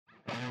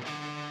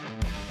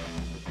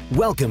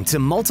Welcome to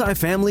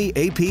Multifamily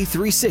AP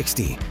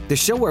 360, the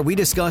show where we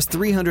discuss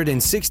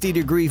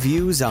 360-degree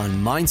views on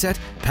mindset,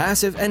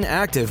 passive, and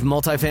active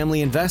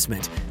multifamily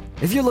investment.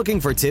 If you're looking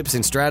for tips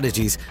and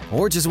strategies,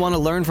 or just want to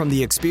learn from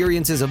the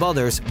experiences of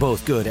others,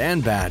 both good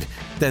and bad,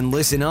 then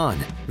listen on.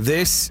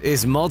 This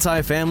is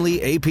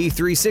Multifamily AP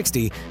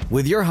 360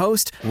 with your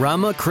host,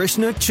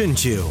 Ramakrishna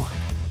Chunchu.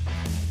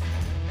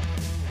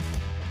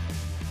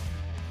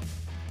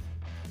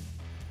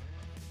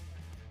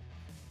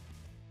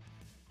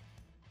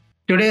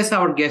 Today's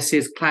our guest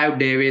is Clive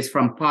Davis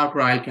from Park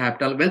Royal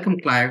Capital. Welcome,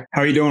 Clive.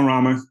 How are you doing,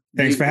 Rama?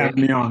 Thanks for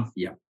having me on.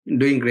 Yeah,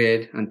 doing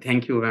great, and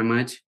thank you very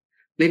much.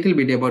 Little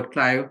bit about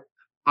Clive.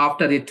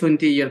 After a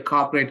 20-year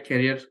corporate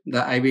career,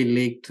 the Ivy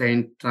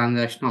League-trained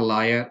transactional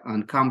lawyer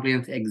and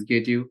compliance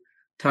executive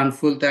turned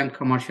full-time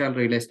commercial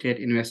real estate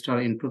investor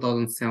in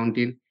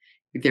 2017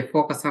 with a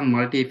focus on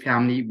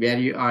multifamily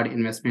value-add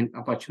investment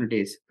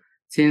opportunities.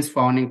 Since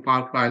founding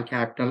Park Royal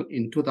Capital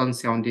in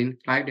 2017,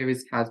 Clive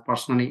Davis has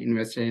personally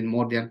invested in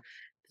more than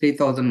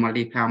 3,000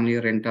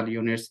 multifamily rental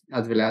units,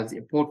 as well as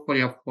a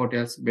portfolio of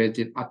hotels based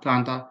in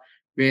Atlanta,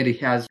 where he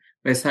has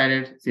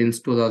resided since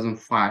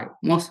 2005.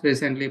 Most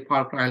recently,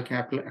 Park Royal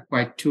Capital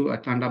acquired 2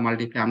 Atlanta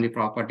multifamily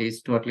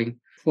properties totaling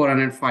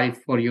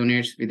 454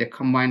 units with a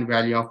combined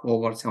value of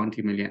over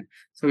 $70 million.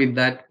 So with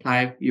that,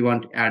 Clive, you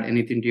want to add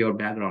anything to your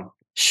background?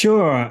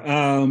 Sure.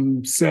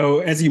 So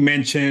as you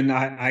mentioned,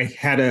 I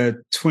had a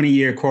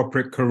 20-year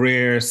corporate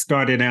career,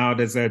 started out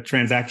as a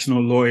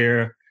transactional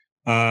lawyer,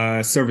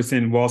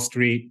 servicing Wall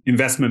Street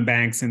investment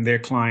banks and their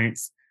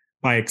clients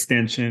by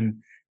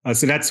extension.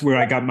 So that's where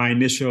I got my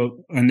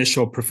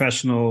initial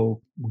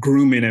professional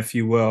grooming, if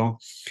you will.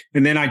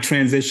 And then I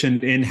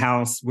transitioned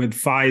in-house with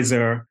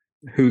Pfizer,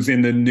 who's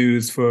in the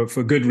news for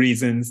good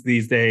reasons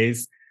these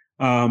days.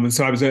 And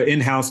so I was an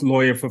in-house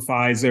lawyer for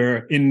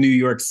Pfizer in New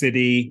York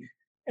City.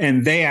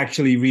 And they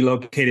actually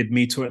relocated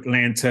me to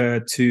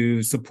Atlanta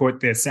to support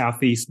their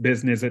Southeast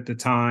business at the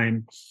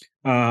time.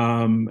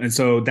 And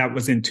so that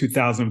was in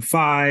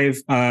 2005.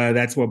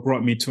 That's what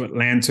brought me to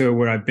Atlanta,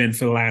 where I've been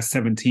for the last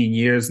 17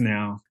 years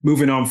now.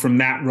 Moving on from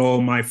that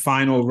role, my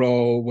final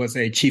role was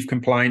a chief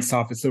compliance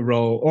officer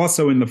role,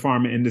 also in the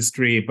pharma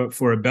industry, but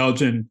for a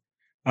Belgian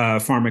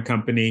pharma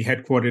company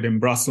headquartered in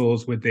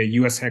Brussels with their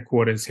U.S.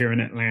 headquarters here in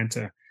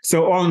Atlanta.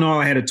 So all in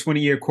all, I had a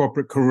 20-year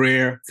corporate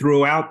career.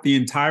 Throughout the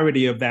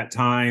entirety of that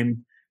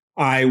time,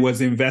 I was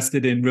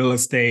invested in real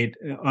estate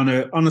on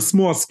a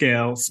small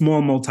scale,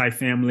 small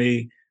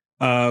multifamily,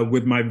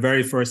 with my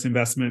very first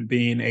investment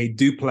being a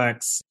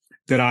duplex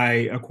that I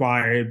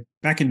acquired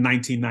back in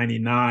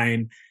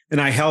 1999. And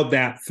I held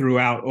that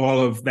throughout all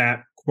of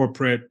that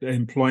corporate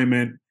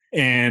employment.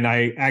 And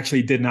I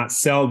actually did not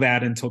sell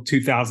that until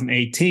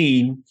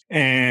 2018.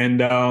 And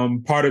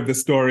part of the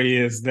story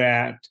is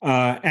that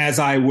as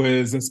I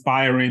was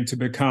aspiring to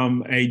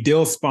become a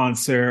deal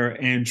sponsor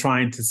and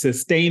trying to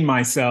sustain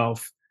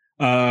myself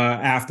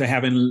after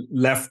having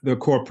left the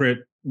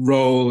corporate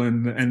role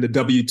and the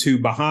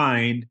W-2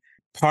 behind,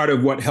 part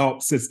of what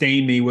helped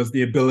sustain me was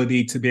the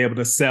ability to be able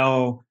to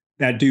sell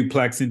that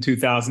duplex in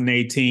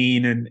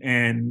 2018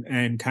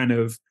 and kind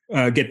of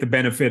get the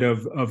benefit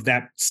of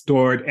that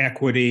stored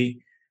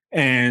equity.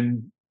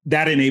 And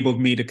that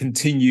enabled me to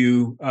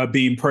continue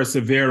being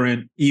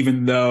perseverant,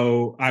 even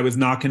though I was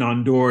knocking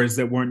on doors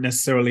that weren't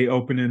necessarily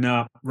opening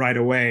up right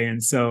away.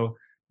 And so,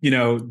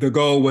 the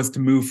goal was to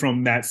move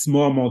from that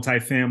small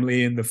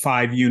multifamily in the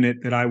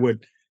 5-unit that I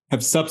would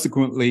have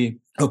subsequently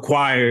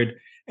acquired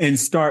and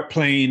start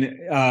playing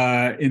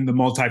in the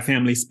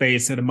multifamily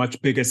space at a much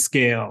bigger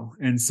scale.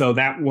 And so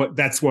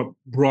that's what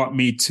brought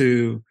me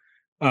to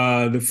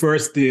the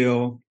first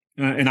deal.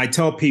 And I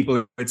tell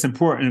people it's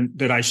important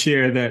that I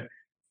share that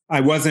I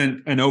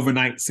wasn't an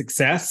overnight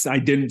success. I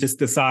didn't just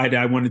decide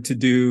I wanted to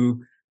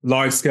do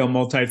large scale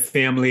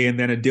multifamily and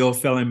then a deal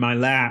fell in my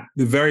lap.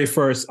 The very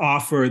first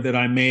offer that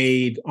I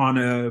made on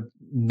a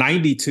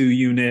 92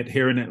 unit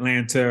here in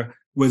Atlanta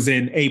was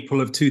in April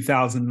of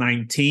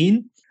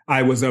 2019.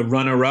 I was a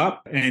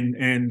runner-up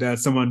and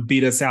someone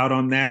beat us out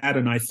on that.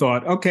 And I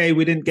thought, okay,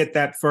 we didn't get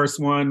that first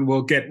one.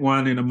 We'll get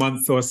one in a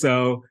month or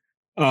so.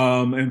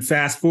 And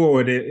fast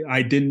forward,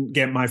 I didn't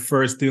get my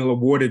first deal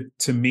awarded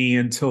to me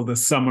until the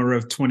summer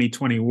of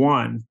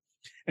 2021.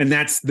 And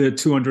that's the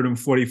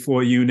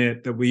 244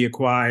 unit that we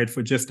acquired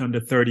for just under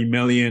 $30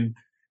 million.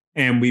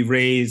 And we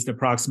raised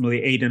approximately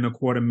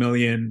 $8.25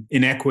 million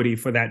in equity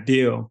for that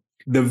deal.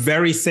 The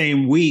very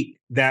same week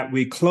that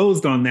we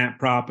closed on that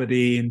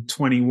property in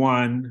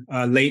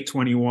late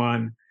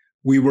 21,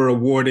 we were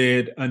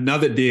awarded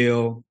another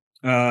deal,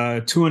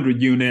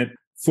 200 unit,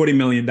 $40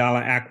 million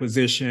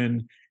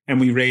acquisition. And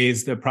we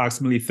raised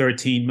approximately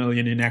 $13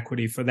 million in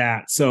equity for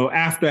that. So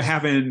after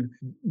having,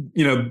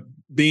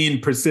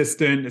 being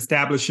persistent,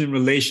 establishing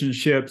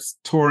relationships,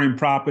 touring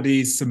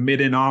properties,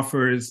 submitting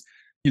offers,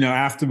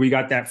 after we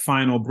got that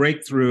final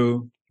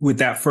breakthrough with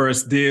that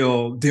first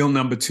deal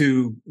number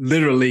 2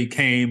 literally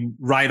came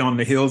right on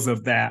the heels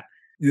of that.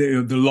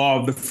 The law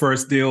of the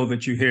first deal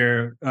that you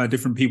hear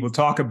different people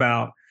talk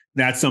about,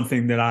 that's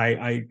something that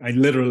I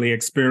literally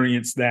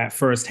experienced that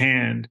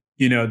firsthand.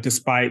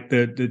 despite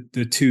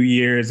the 2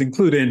 years,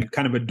 including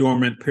kind of a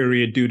dormant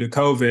period due to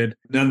COVID.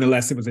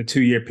 Nonetheless, it was a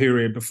 2-year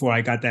period before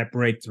I got that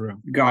breakthrough.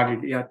 Got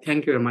it. Yeah,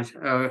 thank you very much.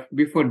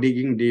 Before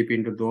digging deep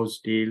into those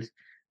deals,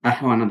 I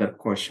have another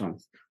question.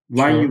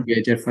 Why you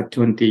waited for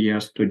 20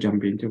 years to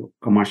jump into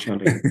commercial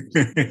real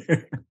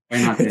estate?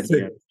 Why not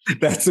earlier?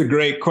 That's a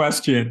great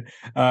question.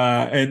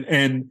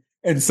 And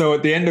so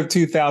at the end of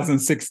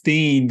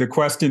 2016, the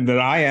question that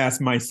I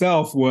asked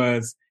myself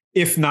was,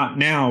 if not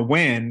now,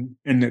 when?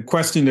 And the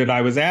question that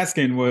I was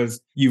asking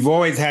was, you've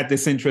always had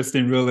this interest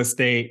in real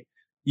estate.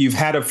 You've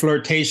had a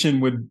flirtation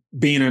with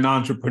being an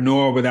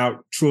entrepreneur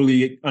without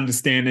truly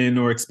understanding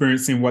or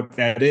experiencing what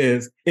that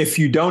is. If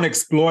you don't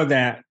explore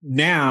that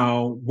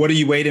now, what are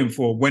you waiting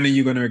for? When are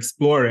you going to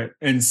explore it?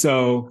 And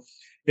so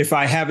if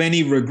I have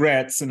any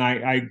regrets, and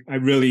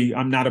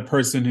I'm not a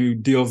person who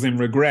deals in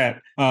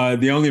regret,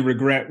 the only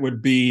regret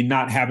would be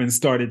not having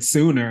started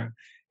sooner.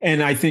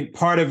 And I think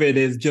part of it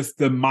is just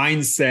the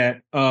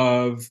mindset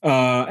of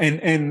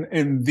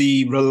and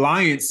the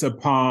reliance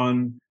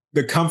upon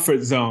the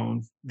comfort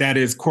zone that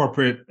is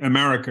corporate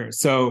America.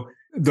 So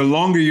the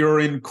longer you're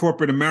in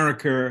corporate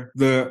America,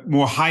 the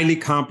more highly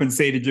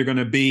compensated you're going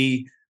to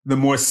be, the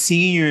more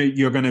senior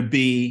you're going to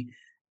be.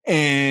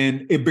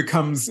 And it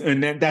becomes,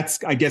 and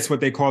that's, I guess, what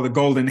they call the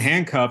golden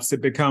handcuffs.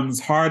 It becomes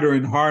harder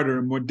and harder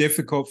and more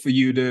difficult for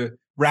you to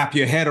wrap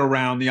your head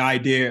around the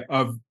idea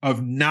of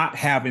not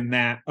having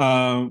that,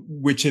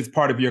 which is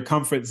part of your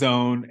comfort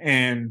zone,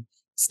 and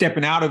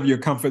stepping out of your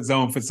comfort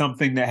zone for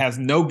something that has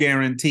no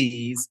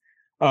guarantees,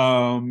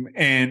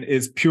 and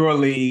is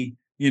purely,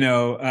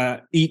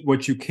 eat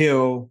what you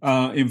kill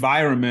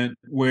environment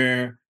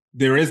where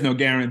there is no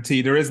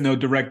guarantee, there is no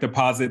direct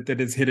deposit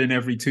that is hidden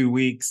every 2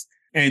 weeks,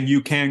 and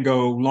you can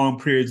go long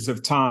periods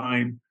of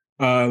time,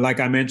 like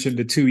I mentioned,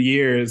 the 2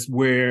 years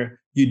where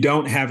you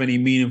don't have any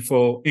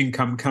meaningful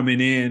income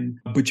coming in,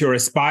 but you're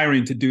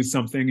aspiring to do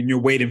something and you're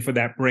waiting for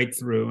that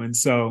breakthrough. And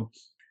so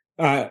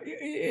to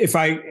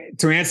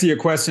answer your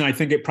question, I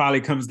think it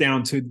probably comes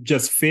down to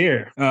just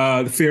fear,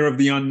 the fear of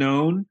the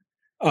unknown,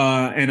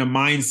 and a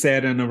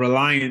mindset and a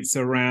reliance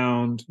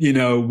around,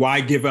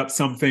 why give up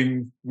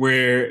something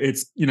where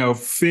it's,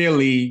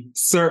 fairly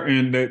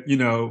certain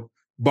that,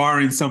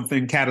 barring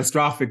something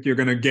catastrophic, you're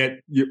going to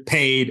get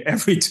paid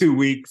every 2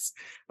 weeks.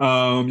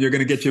 You're going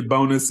to get your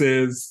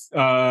bonuses,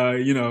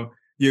 you're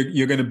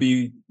going to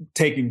be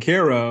taken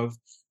care of.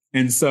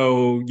 And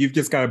so you've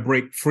just got to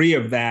break free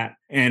of that.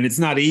 And it's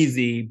not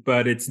easy,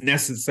 but it's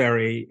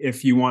necessary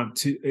if you want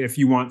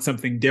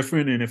something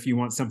different and if you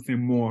want something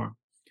more.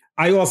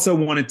 I also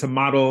wanted to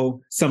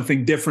model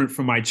something different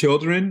for my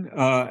children.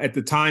 At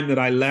the time that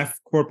I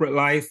left corporate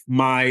life,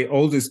 my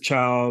oldest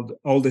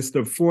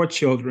of 4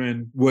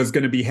 children, was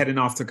going to be heading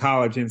off to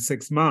college in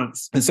 6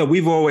 months. And so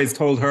we've always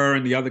told her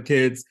and the other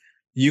kids,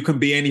 you can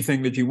be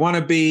anything that you want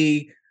to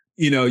be.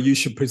 You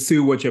should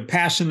pursue what you're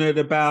passionate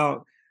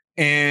about,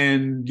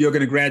 and you're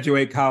going to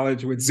graduate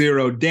college with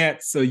 0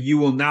 debt. So you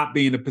will not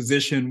be in a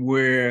position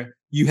where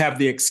you have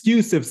the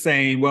excuse of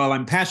saying, well,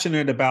 I'm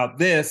passionate about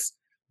this,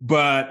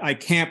 but I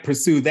can't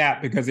pursue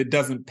that because it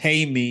doesn't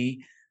pay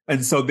me.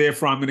 And so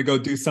therefore, I'm going to go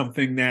do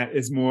something that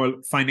is more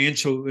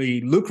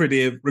financially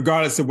lucrative,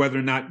 regardless of whether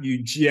or not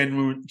you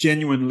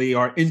genuinely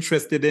are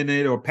interested in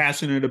it or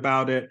passionate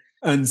about it.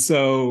 And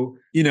so,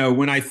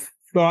 when I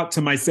thought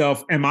to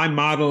myself, am I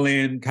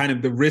modeling kind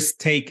of the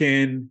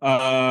risk-taking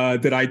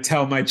that I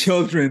tell my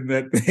children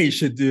that they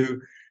should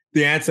do?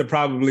 The answer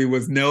probably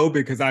was no,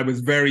 because I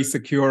was very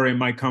secure in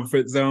my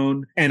comfort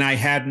zone and I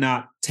had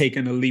not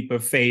taken a leap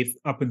of faith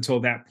up until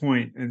that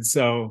point. And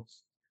so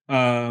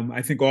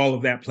I think all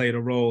of that played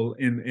a role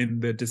in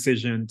the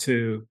decision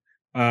to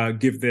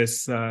give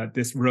this path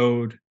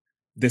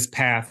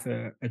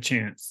a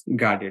chance.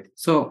 Got it.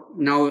 So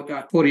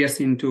now 4 years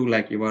into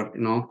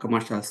your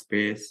commercial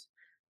space,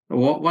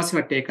 what's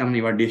your take on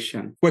your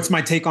decision? What's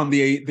my take on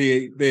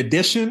the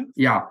addition?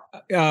 Yeah.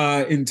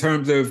 In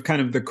terms of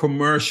kind of the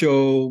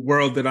commercial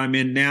world that I'm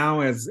in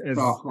now, as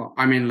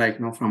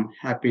from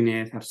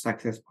happiness or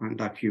success point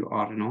of view,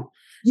 or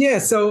Yeah.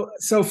 So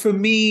for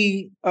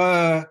me,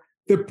 the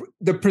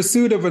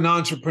pursuit of an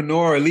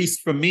entrepreneur, at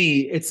least for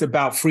me, it's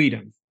about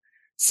freedom.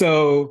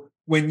 So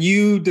when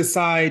you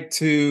decide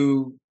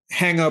to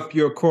hang up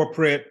your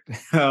corporate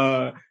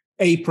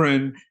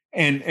apron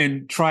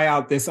and try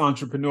out this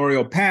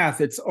entrepreneurial path,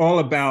 it's all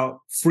about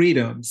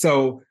freedom.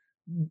 So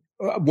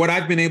what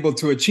I've been able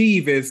to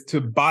achieve is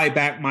to buy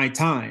back my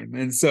time.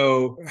 And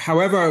so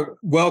however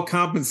well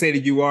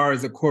compensated you are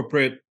as a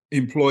corporate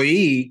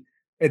employee,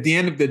 at the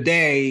end of the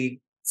day,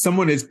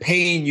 someone is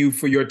paying you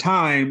for your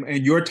time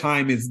and your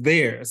time is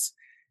theirs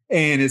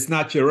and it's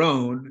not your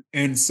own.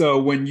 And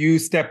so when you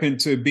step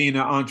into being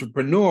an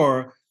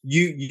entrepreneur,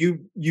 you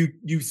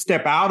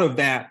step out of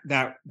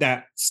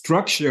that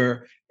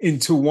structure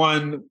into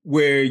one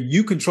where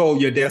you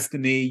control your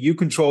destiny, you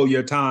control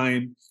your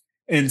time.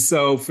 And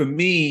so for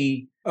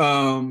me,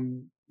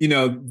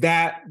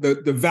 that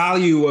the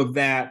value of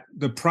that,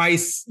 the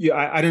price,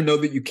 I don't know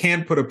that you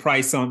can put a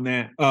price on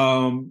that,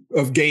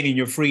 of gaining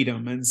your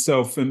freedom. And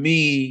so for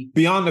me,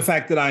 beyond the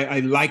fact that I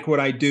like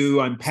what I do,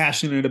 I'm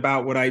passionate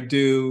about what I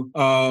do,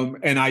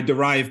 and I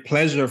derive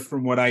pleasure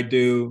from what I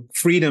do,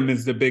 freedom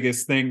is the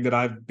biggest thing that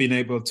I've been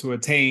able to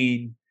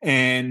attain.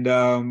 And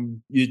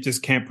you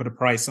just can't put a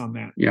price on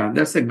that. Yeah,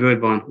 that's a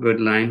good one, good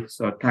line.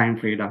 So time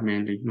freedom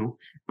mainly,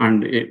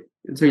 and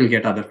so you'll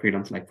get other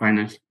freedoms like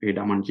financial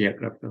freedom and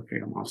geographical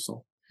freedom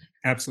also.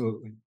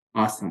 Absolutely.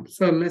 Awesome.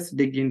 So let's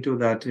dig into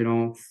that,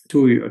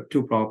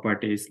 two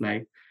properties.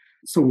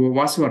 So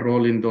what's your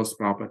role in those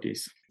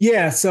properties?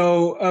 Yeah,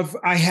 so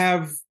I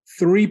have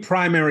 3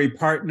 primary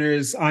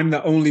partners. I'm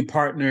the only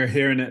partner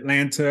here in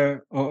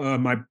Atlanta.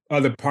 My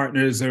other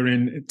partners are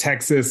in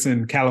Texas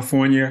and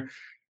California.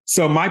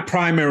 So my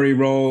primary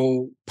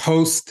role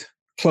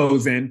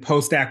post-closing,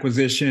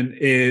 post-acquisition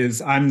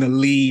is I'm the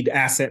lead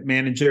asset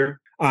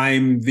manager.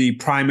 I'm the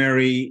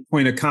primary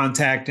point of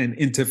contact and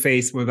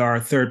interface with our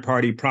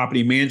third-party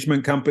property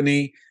management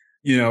company,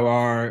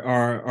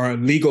 our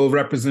legal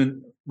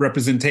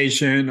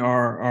representation,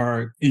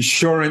 our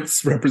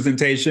insurance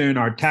representation,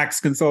 our tax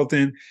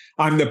consultant.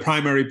 I'm the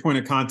primary point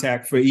of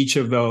contact for each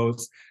of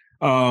those.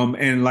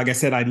 And like I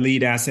said, I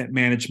lead asset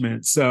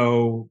management.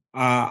 So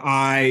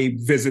I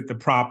visit the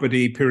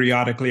property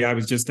periodically. I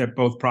was just at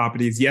both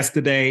properties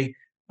yesterday.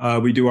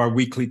 We do our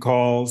weekly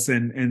calls.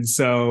 And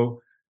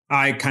so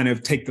I kind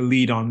of take the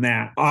lead on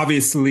that.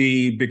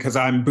 Obviously, because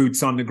I'm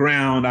boots on the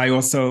ground, I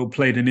also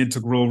played an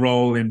integral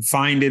role in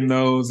finding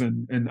those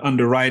and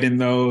underwriting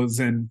those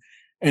and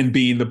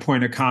being the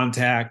point of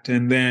contact.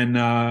 And then,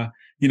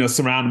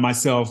 surrounding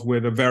myself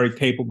with a very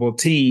capable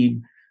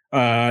team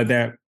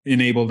that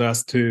enabled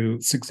us to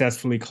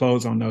successfully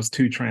close on those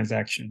 2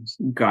 transactions.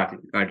 Got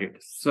it.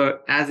 So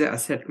as an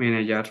asset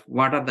manager,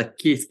 what are the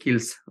key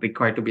skills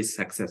required to be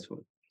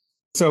successful?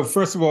 So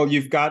first of all,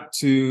 you've got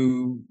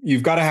to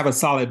have a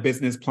solid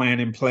business plan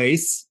in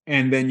place,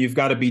 and then you've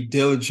got to be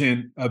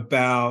diligent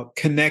about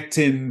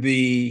connecting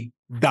the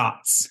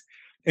dots.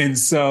 And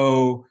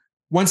so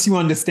once you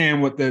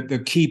understand what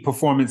the key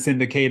performance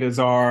indicators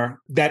are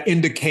that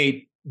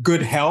indicate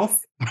good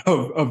health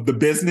of the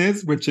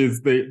business, which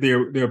is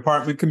the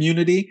apartment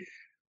community,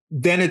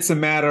 then it's a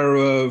matter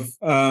of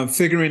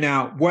figuring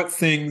out what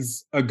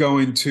things are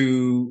going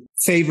to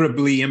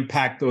favorably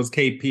impact those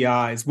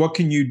KPIs. What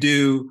can you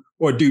do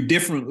or do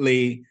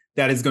differently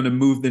that is going to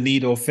move the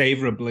needle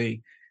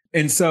favorably?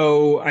 And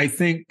so I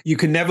think you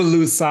can never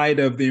lose sight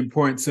of the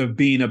importance of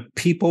being a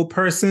people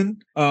person.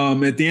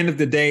 At the end of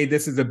the day,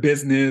 this is a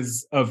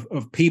business of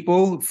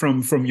people,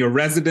 from your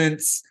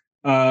residents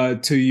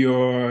to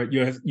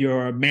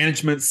your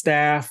management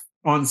staff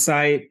on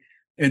site,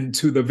 and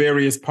to the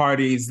various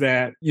parties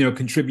that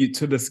contribute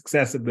to the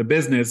success of the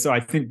business. So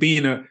I think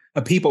being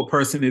a people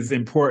person is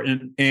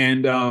important,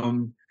 and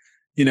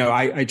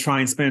I try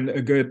and spend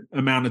a good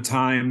amount of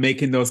time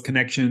making those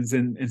connections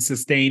and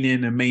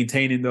sustaining and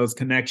maintaining those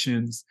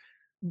connections.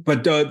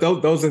 But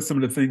those are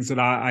some of the things that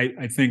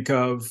I think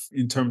of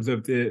in terms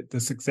of the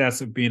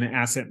success of being an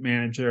asset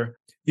manager.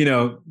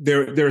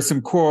 There are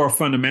some core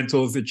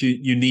fundamentals that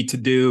you need to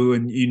do,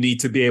 and you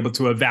need to be able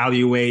to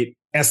evaluate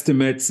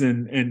estimates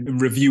and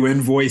review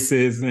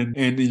invoices and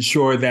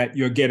ensure that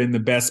you're getting the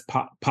best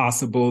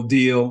possible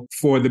deal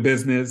for the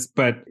business.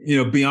 But,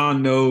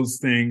 beyond those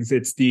things,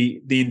 it's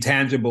the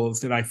intangibles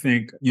that I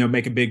think,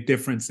 make a big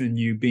difference in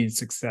you being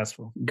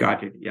successful.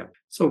 Got it. Yeah.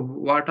 So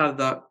what are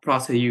the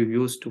process you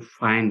use to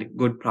find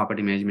good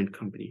property management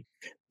company?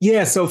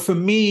 Yeah. So for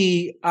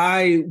me,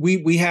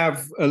 we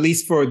have, at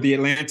least for the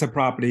Atlanta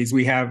properties,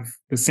 we have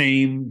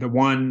the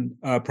one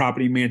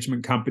property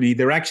management company.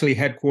 They're actually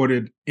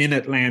headquartered in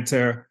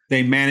Atlanta.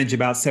 They manage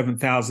about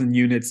 7,000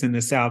 units in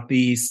the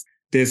Southeast.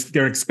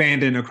 They're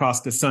expanding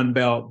across the Sun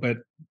Belt, but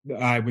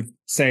I would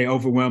say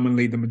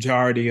overwhelmingly the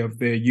majority of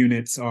the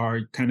units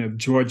are kind of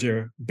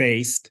Georgia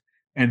based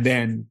and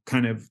then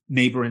kind of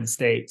neighboring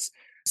states.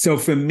 So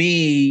for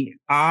me,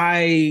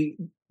 I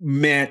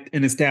met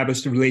and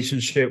established a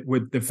relationship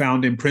with the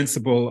founding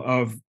principal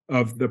of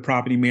the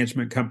property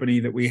management company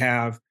that we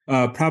have.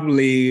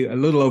 Probably a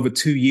little over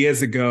 2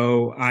 years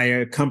ago, I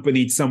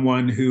accompanied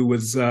someone who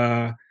was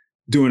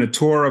doing a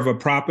tour of a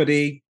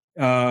property.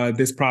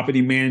 This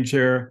property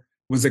manager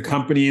was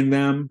accompanying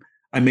them.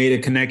 I made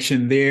a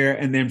connection there.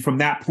 And then from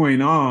that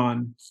point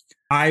on,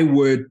 I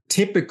would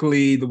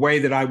typically, the way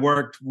that I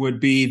worked would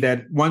be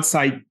that once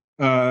I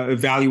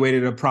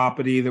evaluated a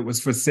property that was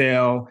for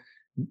sale,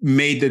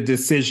 made the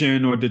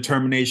decision or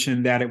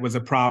determination that it was a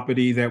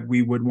property that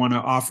we would want to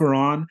offer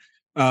on,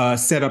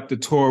 set up the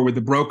tour with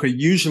the broker.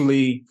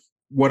 Usually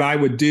what I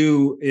would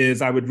do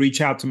is I would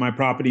reach out to my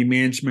property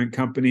management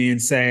company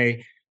and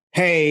say,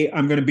 hey,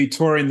 I'm going to be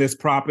touring this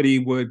property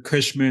with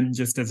Cushman,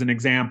 just as an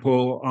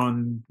example,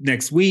 on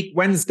next week,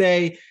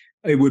 Wednesday.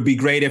 it would be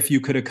great if you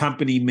could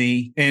accompany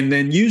me. And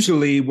then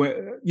usually,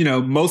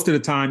 most of the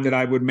time that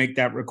I would make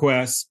that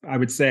request, I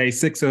would say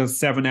 6 or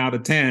 7 out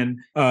of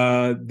 10,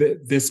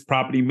 this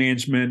property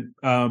management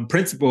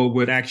principal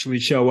would actually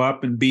show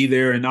up and be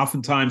there. And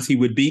oftentimes he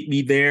would beat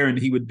me there and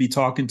he would be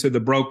talking to the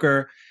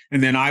broker.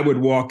 And then I would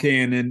walk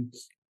in. And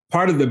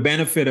part of the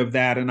benefit of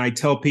that, and I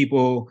tell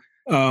people,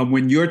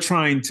 when you're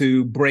trying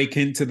to break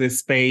into this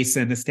space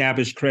and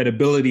establish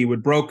credibility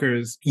with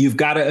brokers, you've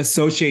got to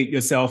associate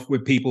yourself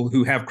with people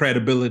who have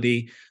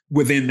credibility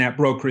within that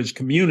brokerage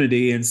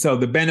community. And so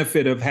the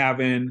benefit of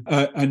having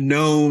a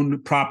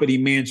known property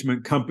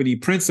management company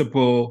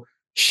principal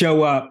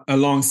show up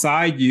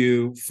alongside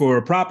you for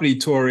a property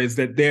tour is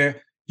that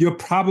you're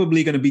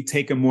probably going to be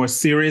taken more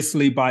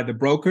seriously by the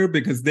broker,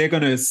 because they're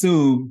going to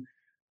assume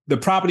the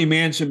property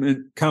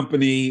management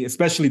company,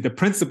 especially the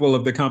principal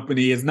of the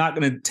company, is not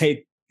going to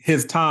take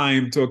his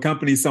time to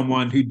accompany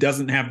someone who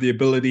doesn't have the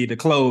ability to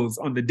close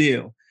on the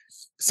deal.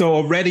 So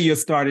already you're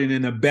starting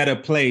in a better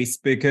place,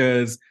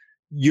 because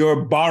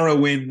you're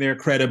borrowing their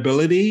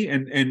credibility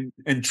and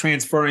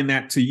transferring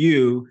that to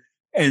you.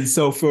 And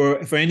so for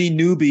any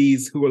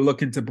newbies who are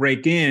looking to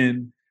break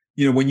in,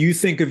 when you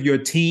think of your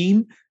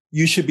team,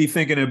 you should be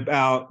thinking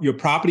about your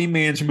property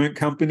management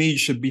company. You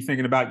should be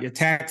thinking about your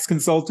tax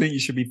consultant. You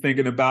should be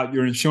thinking about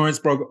your insurance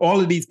broker.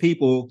 All of these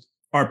people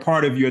are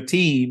part of your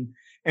team.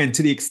 And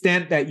to the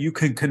extent that you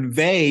can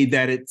convey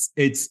that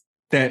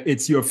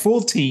it's your full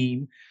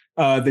team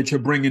that you're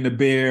bringing to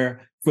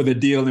bear for the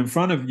deal in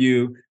front of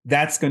you,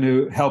 that's going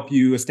to help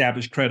you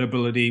establish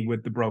credibility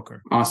with the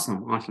broker.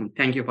 Awesome.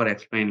 Thank you for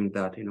explaining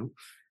that.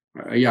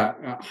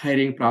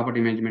 Hiring property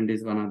management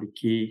is one of the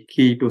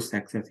key to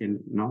success in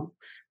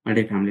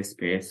multifamily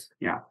space.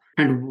 Yeah.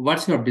 And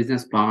what's your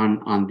business plan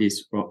on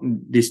these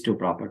two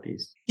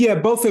properties? Yeah,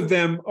 both of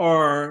them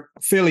are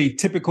fairly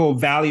typical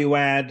value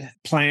add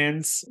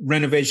plans,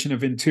 renovation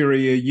of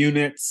interior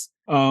units.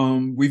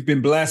 We've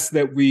been blessed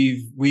that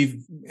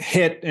we've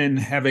hit and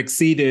have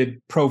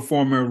exceeded pro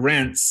forma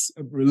rents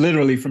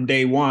literally from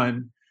day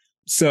one.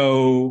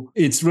 So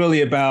it's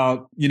really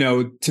about,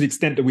 to the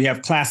extent that we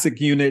have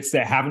classic units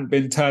that haven't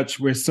been touched,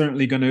 we're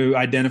certainly going to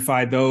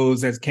identify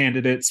those as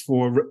candidates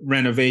for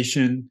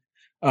renovation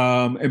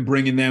and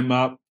bringing them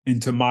up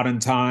into modern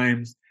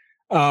times.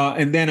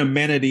 And then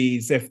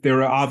amenities, if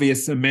there are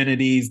obvious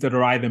amenities that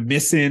are either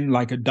missing,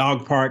 like a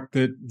dog park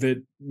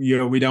that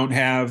we don't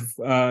have,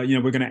 we're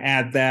going to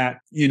add that.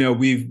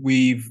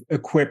 We've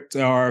equipped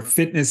our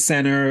fitness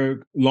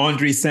center,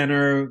 laundry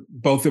center,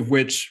 both of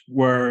which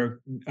were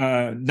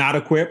not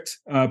equipped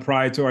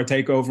prior to our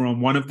takeover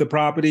on one of the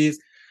properties.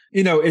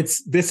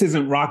 This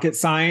isn't rocket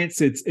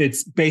science.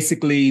 It's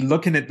basically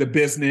looking at the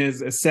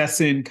business,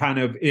 assessing kind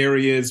of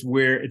areas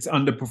where it's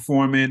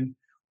underperforming,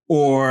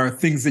 or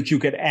things that you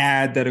could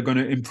add that are going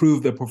to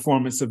improve the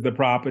performance of the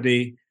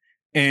property.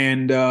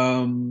 And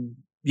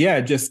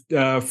just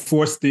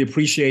force the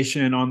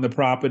appreciation on the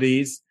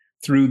properties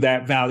through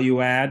that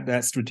value add,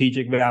 that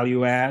strategic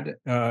value add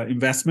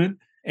investment.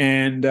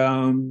 And,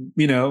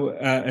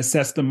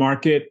 assess the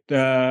market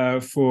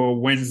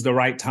for when's the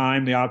right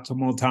time, the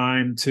optimal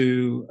time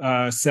to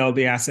sell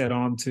the asset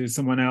on to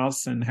someone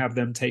else and have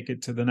them take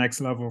it to the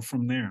next level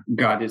from there.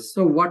 Got it.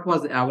 So what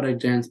was the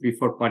average rents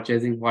before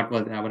purchasing? What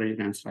was the average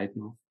rents right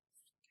now?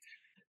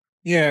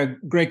 Yeah,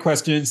 great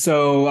question.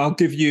 So I'll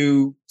give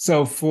you,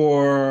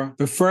 for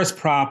the first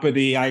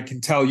property, I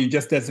can tell you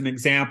just as an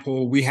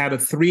example, we had a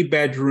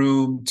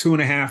 3-bedroom,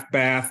 2.5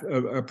 bath,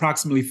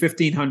 approximately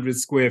 1,500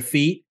 square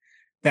feet.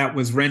 That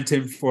was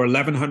renting for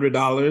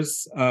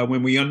 $1,100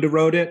 when we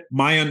underwrote it.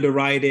 My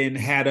underwriting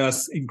had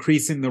us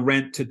increasing the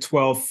rent to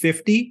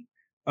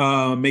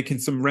 $1,250, making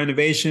some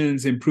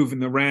renovations, improving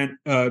the rent,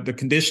 the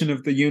condition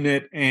of the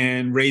unit,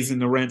 and raising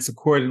the rents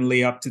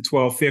accordingly up to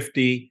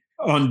 $1,250.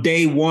 On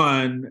day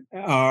one,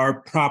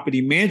 our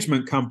property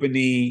management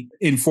company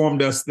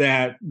informed us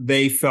that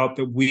they felt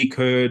that we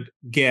could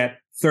get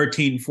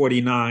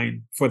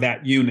 $1,349 for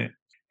that unit.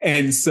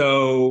 And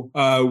so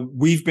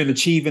we've been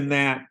achieving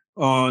that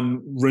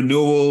on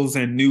renewals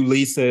and new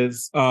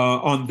leases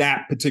on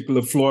that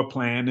particular floor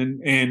plan.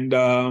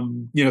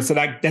 So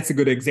that's a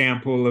good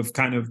example of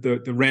kind of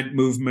the rent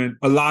movement.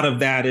 A lot of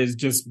that is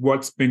just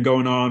what's been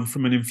going on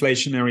from an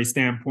inflationary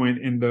standpoint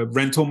in the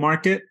rental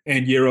market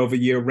and year over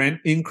year rent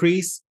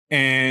increase.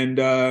 And,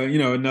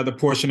 another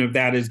portion of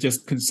that is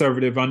just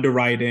conservative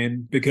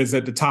underwriting, because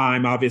at the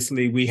time,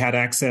 obviously, we had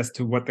access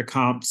to what the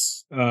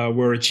comps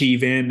were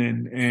achieving,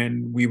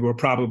 and we were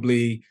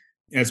probably,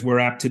 as we're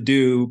apt to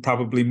do,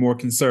 probably more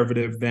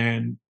conservative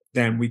than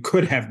we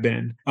could have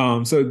been.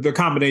 So the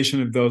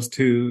combination of those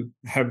two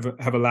have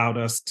allowed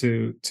us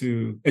to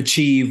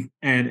achieve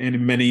and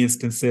in many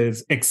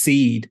instances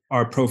exceed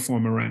our pro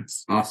forma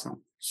rents.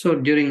 Awesome. So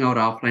during our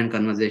offline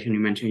conversation,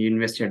 you mentioned you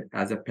invested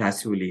as a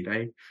passively,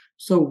 right?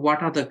 So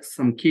what are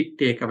some key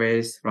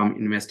takeaways from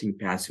investing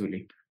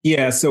passively?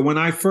 Yeah. So when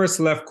I first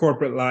left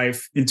corporate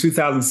life in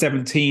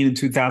 2017 and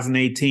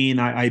 2018,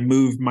 I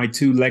moved my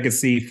 2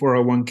 legacy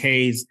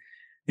 401ks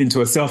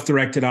into a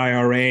self-directed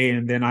IRA.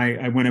 And then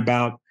I went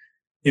about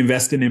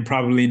invested in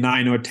probably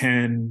 9 or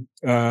 10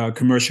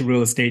 commercial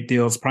real estate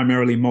deals,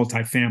 primarily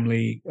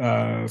multifamily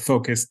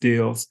focused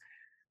deals.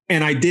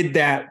 And I did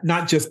that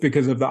not just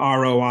because of the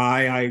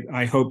ROI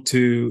I hope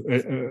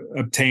to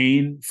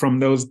obtain from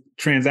those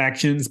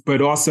transactions,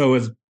 but also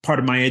as part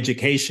of my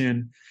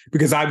education,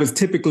 because I was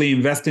typically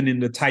investing in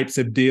the types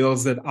of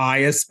deals that I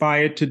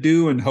aspired to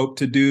do and hope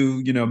to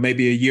do,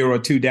 maybe a year or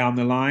two down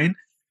the line.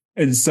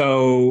 And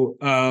so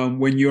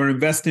when you're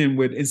investing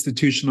with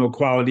institutional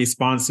quality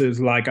sponsors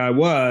like I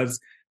was,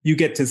 you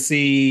get to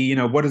see,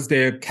 what does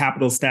their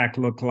capital stack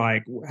look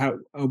like?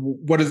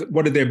 What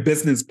do their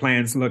business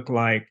plans look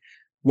like?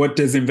 What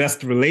does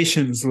investor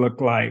relations look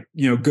like?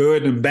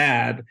 Good and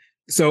bad.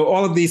 So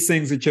all of these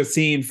things that you're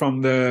seeing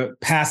from the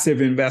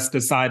passive investor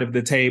side of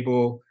the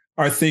table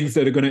are things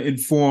that are going to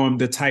inform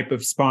the type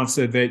of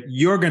sponsor that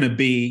you're going to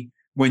be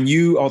when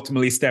you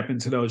ultimately step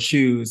into those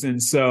shoes.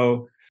 And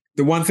so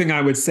the one thing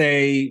I would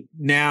say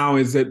now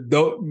is that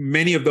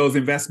many of those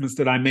investments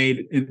that I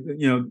made,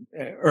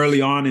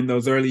 early on in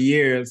those early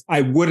years,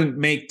 I wouldn't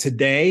make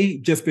today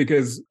just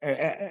because,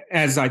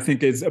 as I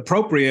think is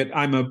appropriate,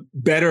 I'm a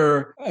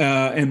better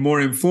and more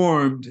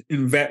informed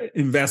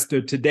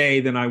investor today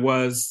than I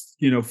was,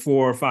 4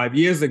 or 5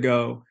 years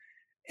ago.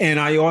 And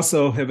I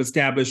also have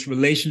established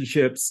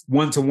relationships,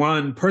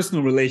 one-to-one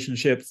personal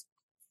relationships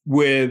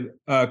with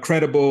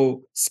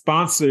credible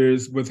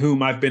sponsors with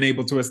whom I've been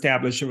able to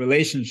establish a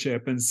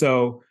relationship. And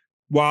so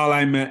while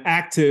I'm an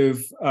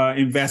active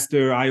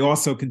investor, I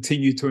also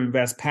continue to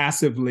invest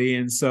passively.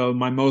 And so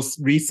my most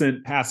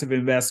recent passive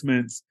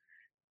investments,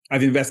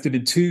 I've invested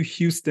in 2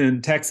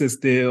 Houston, Texas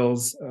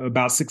deals,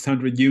 about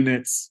 600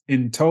 units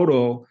in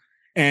total.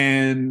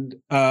 And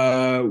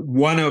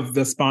one of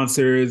the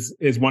sponsors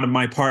is one of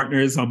my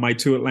partners on my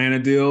 2 Atlanta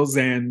deals.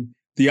 And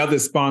the other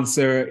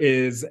sponsor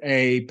is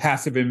a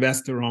passive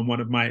investor on one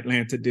of my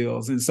Atlanta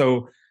deals. And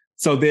so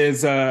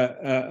there's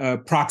a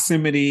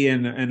proximity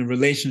and a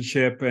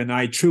relationship. And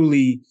I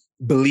truly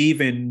believe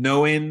in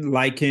knowing,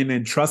 liking,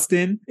 and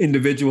trusting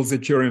individuals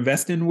that you're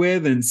investing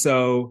with. And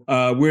so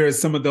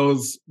whereas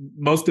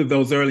most of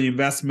those early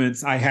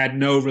investments, I had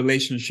no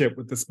relationship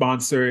with the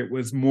sponsor. It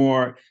was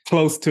more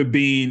close to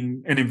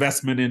being an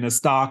investment in a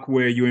stock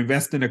where you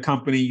invest in a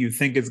company you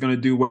think is going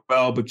to do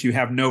well, but you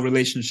have no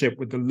relationship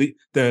with the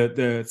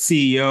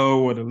CEO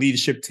or the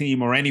leadership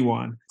team or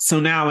anyone. So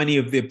now any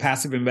of the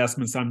passive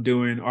investments I'm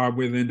doing are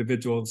with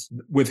individuals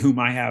with whom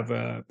I have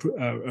a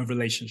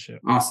relationship.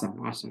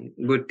 Awesome.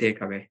 Good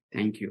takeaway.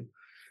 Thank you.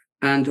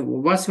 And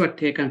what's your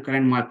take on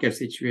current market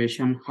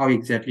situation? How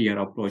exactly you're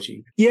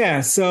approaching? Yeah,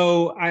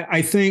 so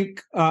I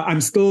think I'm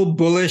still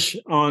bullish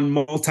on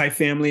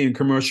multifamily and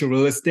commercial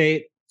real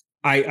estate.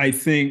 I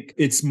think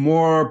it's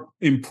more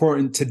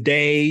important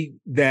today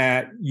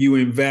that you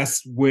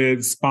invest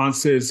with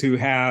sponsors who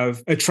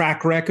have a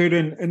track record,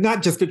 and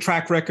not just a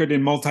track record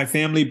in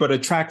multifamily, but a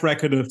track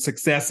record of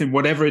success in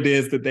whatever it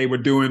is that they were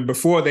doing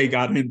before they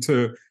got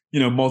into,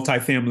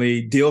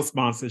 multifamily deal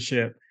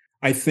sponsorship.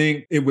 I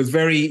think it was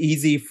very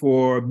easy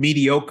for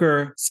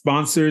mediocre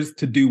sponsors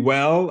to do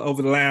well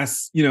over the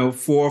last, 4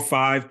 or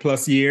 5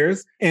 plus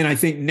years. And I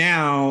think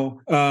now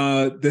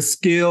the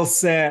skill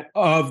set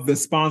of the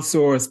sponsor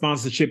or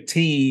sponsorship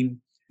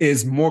team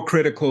is more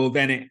critical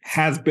than it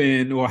has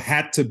been or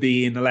had to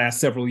be in the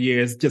last several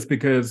years, just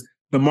because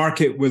the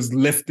market was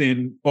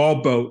lifting,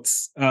 all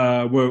boats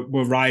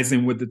were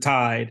rising with the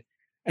tide.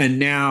 And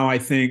now I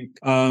think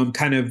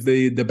kind of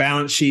the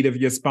balance sheet of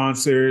your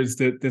sponsors,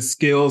 the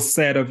skill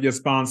set of your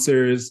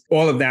sponsors,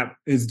 all of that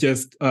is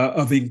just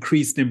of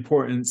increased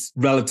importance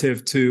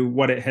relative to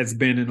what it has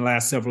been in the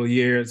last several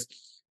years.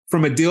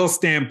 From a deal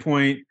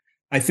standpoint,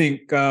 I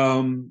think,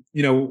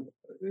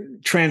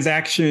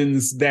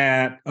 transactions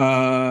that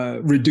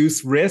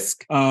reduce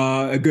risk,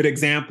 a good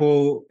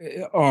example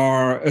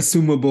are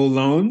assumable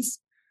loans.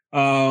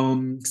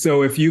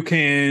 So if you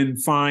can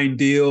find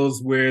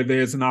deals where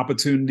there's an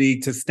opportunity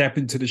to step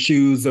into the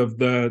shoes of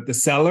the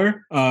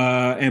seller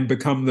and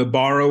become the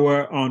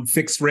borrower on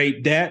fixed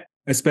rate debt,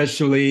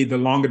 especially the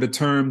longer the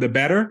term, the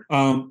better.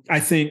 I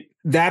think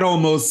that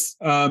almost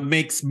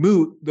makes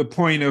moot the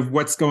point of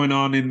what's going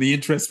on in the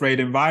interest rate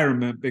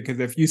environment, because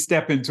if you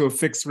step into a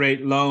fixed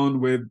rate loan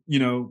with,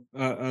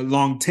 a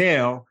long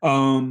tail,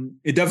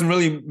 it doesn't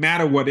really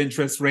matter what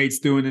interest rates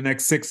do in the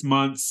next 6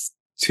 months,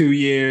 2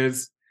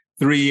 years,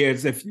 3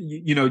 years. If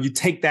you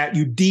take that,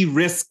 you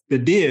de-risk the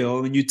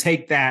deal and you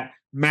take that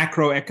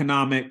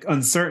macroeconomic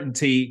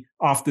uncertainty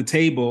off the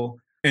table.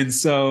 And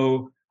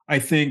so I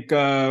think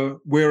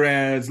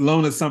whereas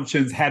loan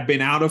assumptions had been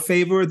out of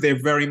favor,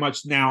 they're very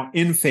much now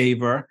in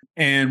favor.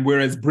 And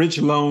whereas bridge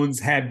loans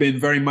had been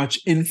very much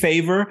in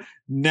favor,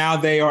 now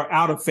they are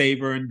out of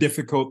favor and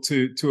difficult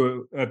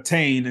to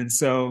obtain. And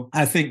so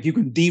I think you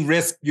can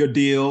de-risk your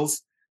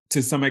deals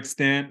to some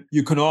extent.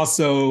 You can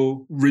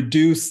also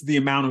reduce the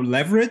amount of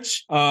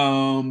leverage,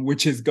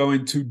 which is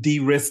going to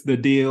de-risk the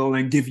deal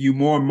and give you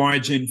more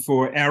margin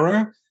for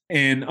error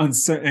and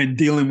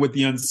dealing with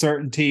the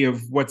uncertainty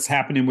of what's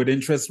happening with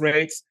interest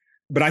rates.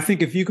 But I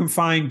think if you can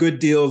find good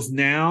deals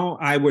now,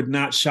 I would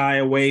not shy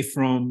away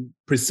from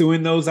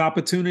pursuing those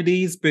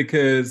opportunities,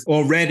 because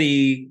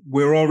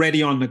we're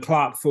already on the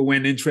clock for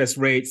when interest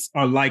rates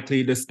are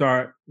likely to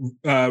start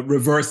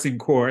reversing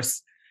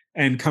course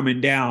and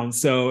coming down.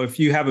 So if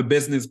you have a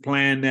business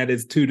plan that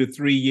is 2 to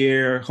 3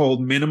 year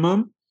hold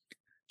minimum,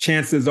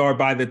 chances are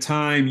by the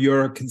time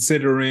you're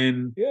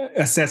considering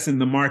assessing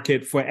the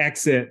market for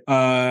exit,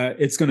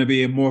 it's going to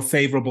be a more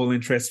favorable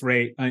interest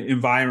rate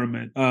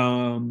environment.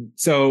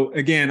 So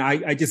again,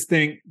 I just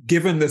think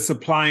given the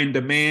supply and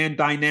demand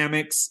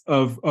dynamics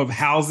of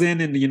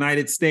housing in the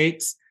United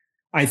States,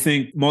 I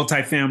think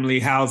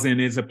multifamily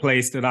housing is a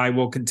place that I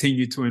will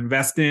continue to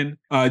invest in,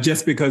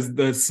 just because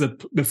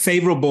the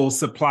favorable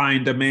supply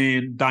and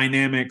demand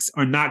dynamics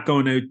are not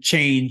going to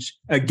change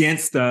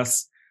against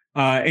us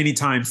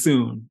anytime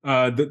soon.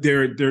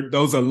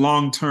 Those are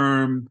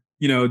long-term,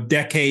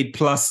 decade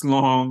plus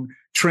long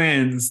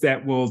trends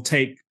that will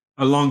take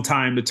a long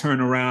time to turn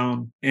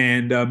around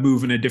and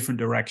move in a different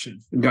direction.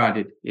 Got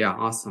it. Yeah,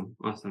 awesome.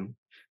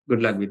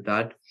 Good luck with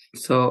that.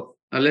 So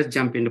let's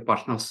jump into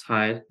personal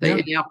side.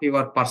 Any of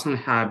your personal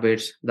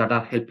habits that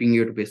are helping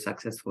you to be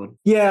successful?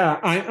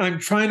 Yeah, I'm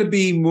trying to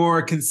be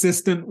more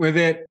consistent with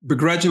it.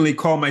 Begrudgingly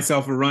call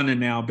myself a runner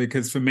now,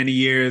 because for many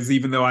years,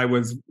 even though I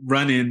was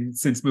running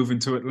since moving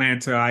to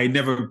Atlanta, I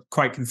never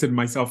quite considered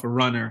myself a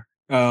runner,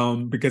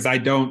 because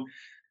I'm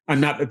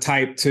not the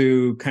type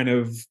to kind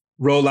of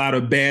roll out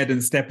of bed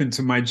and step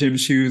into my gym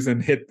shoes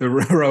and hit the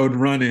road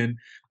running.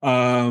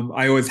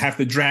 I always have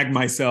to drag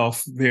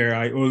myself there,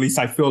 or at least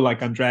I feel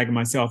like I'm dragging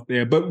myself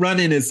there. But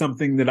running is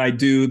something that I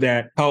do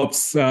that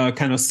helps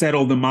kind of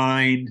settle the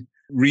mind,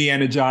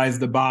 re-energize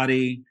the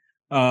body.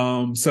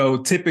 So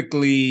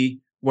typically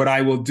what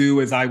I will do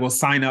is I will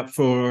sign up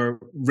for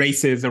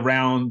races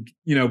around,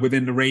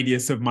 within the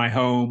radius of my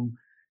home,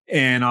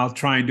 and I'll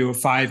try and do a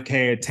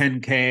 5K, a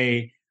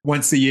 10K.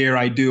 Once a year,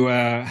 I do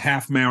a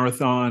half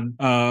marathon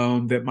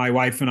that my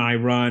wife and I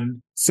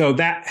run. So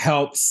that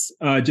helps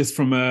just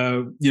from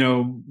a,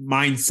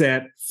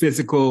 mindset,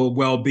 physical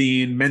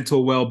well-being,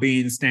 mental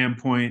well-being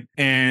standpoint.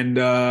 And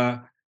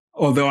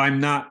although I'm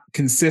not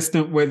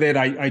consistent with it,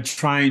 I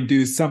try and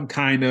do some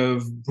kind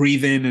of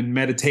breathing and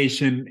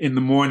meditation in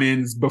the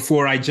mornings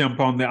before I jump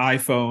on the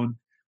iPhone.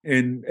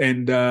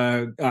 And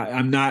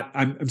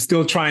I'm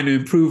still trying to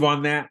improve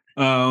on that.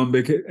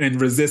 And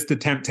resist the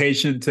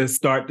temptation to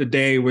start the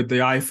day with the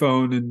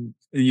iPhone and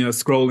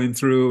scrolling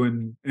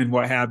through and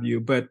what have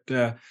you. But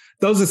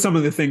those are some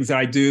of the things that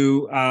I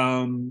do.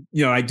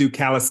 I do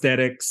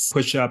calisthenics,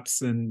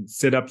 push-ups and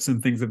sit-ups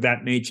and things of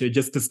that nature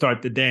just to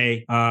start the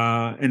day.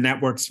 And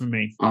that works for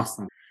me.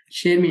 Awesome.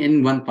 Share me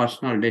in one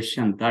personal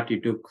decision that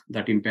you took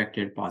that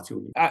impacted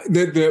positively.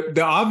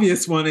 The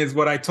obvious one is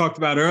what I talked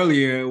about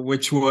earlier,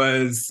 which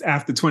was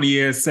after 20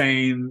 years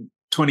saying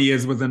 20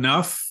 years was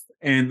enough,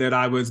 and that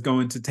I was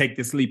going to take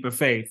this leap of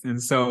faith.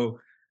 And so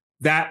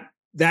that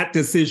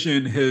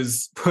decision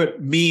has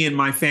put me and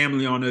my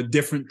family on a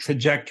different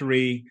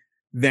trajectory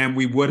than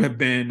we would have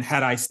been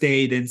had I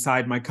stayed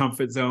inside my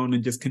comfort zone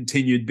and just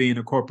continued being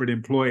a corporate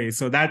employee.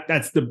 So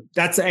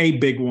that's a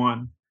big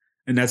one.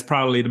 And that's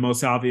probably the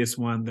most obvious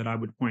one that I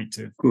would point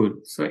to.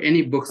 Good. So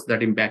any books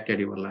that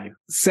impacted your life?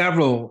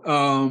 Several.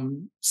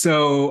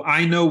 So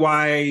I Know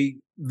Why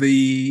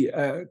the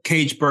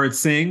Caged Bird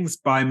Sings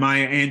by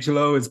Maya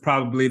Angelou is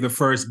probably the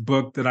first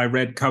book that I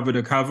read cover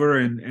to cover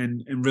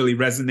and really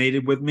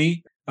resonated with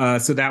me.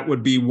 So that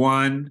would be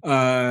one.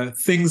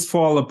 Things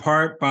Fall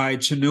Apart by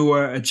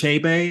Chinua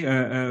Achebe,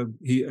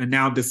 a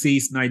now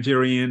deceased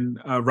Nigerian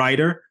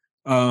writer,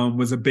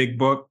 was a big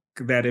book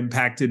that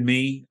impacted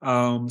me.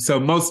 So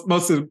most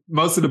of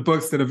the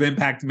books that have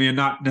impacted me are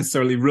not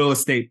necessarily real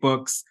estate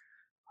books.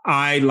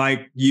 I,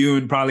 like you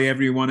and probably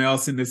everyone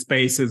else in this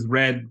space, has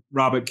read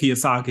Robert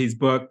Kiyosaki's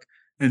book.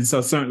 And so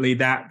certainly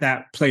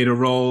that played a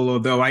role,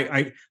 although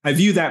I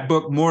view that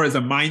book more as a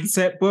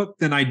mindset book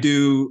than I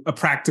do a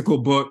practical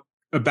book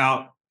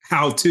about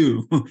how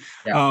to.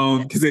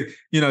 Because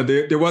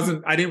there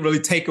wasn't, I didn't really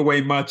take away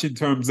much in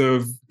terms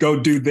of go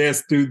do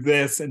this,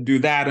 and do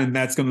that, and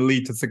that's going to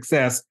lead to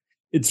success.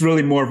 It's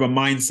really more of a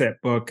mindset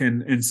book.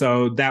 And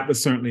so that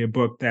was certainly a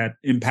book that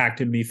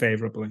impacted me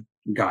favorably.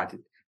 Got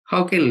it.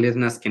 How can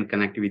listeners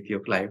connect with you,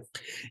 Clive?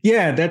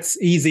 Yeah, that's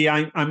easy.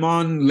 I'm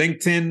on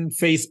LinkedIn,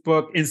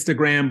 Facebook,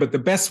 Instagram, but the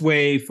best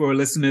way for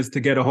listeners to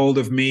get a hold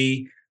of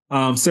me,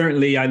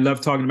 certainly I love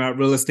talking about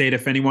real estate.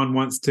 If anyone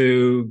wants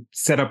to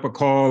set up a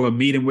call, a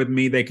meeting with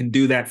me, they can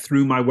do that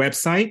through my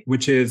website,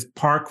 which is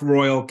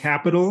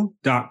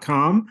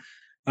parkroyalcapital.com.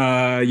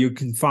 You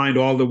can find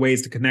all the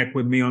ways to connect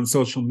with me on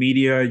social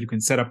media. You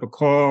can set up a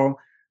call.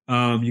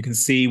 You can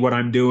see what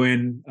I'm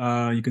doing.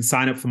 You can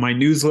sign up for my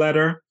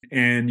newsletter,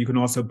 and you can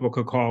also book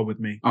a call with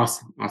me.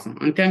 Awesome.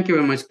 And thank you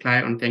very much,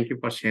 Clive. And thank you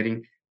for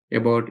sharing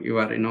about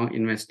your,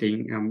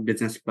 investing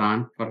business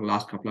plan for the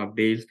last couple of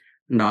days,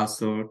 and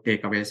also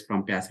takeaways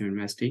from passive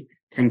investing.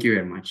 Thank you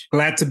very much.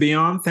 Glad to be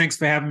on. Thanks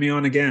for having me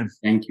on again.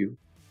 Thank you.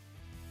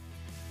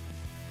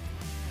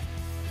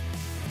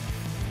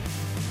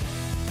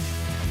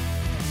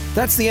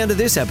 That's the end of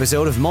this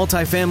episode of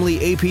Multifamily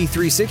AP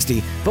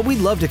 360, but we'd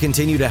love to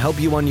continue to help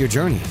you on your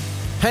journey.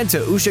 Head to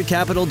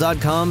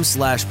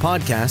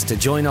ushacapital.com/podcast to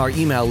join our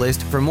email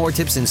list for more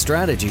tips and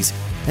strategies.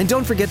 And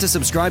don't forget to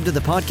subscribe to the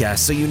podcast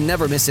so you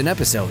never miss an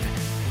episode.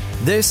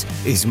 This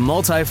is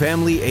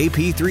Multifamily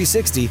AP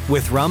 360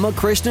 with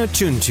Ramakrishna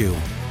Chunchu.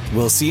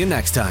 We'll see you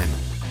next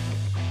time.